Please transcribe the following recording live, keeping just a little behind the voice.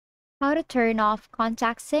How to turn off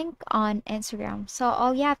contact sync on Instagram. So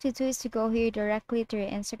all you have to do is to go here directly to your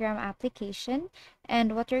Instagram application.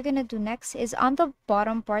 And what you're going to do next is on the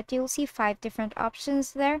bottom part, you'll see 5 different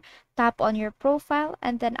options there. Tap on your profile.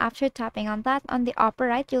 And then after tapping on that, on the upper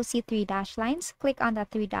right, you'll see 3 dash lines. Click on the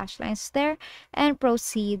 3 dash lines there and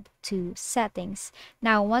proceed to settings.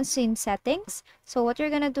 Now, once in settings, so what you're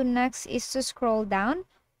going to do next is to scroll down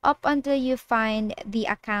up until you find the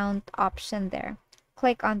account option there.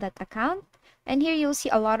 Click on that account, and here you'll see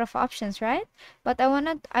a lot of options, right? But I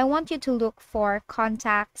want you to look for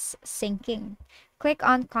contacts syncing. Click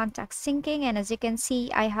on contact syncing, and as you can see,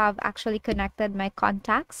 I have actually connected my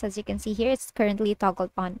contacts. As you can see here, it's currently toggled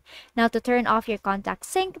on. Now to turn off your contact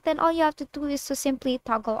sync, then all you have to do is to simply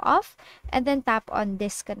toggle off and then tap on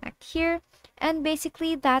disconnect here. And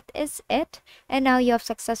basically that is it. And now you have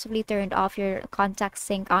successfully turned off your contact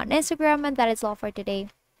sync on Instagram, and that is all for today.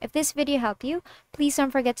 If this video helped you, please don't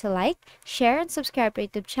forget to like, share, and subscribe to our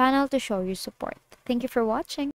YouTube channel to show your support. Thank you for watching.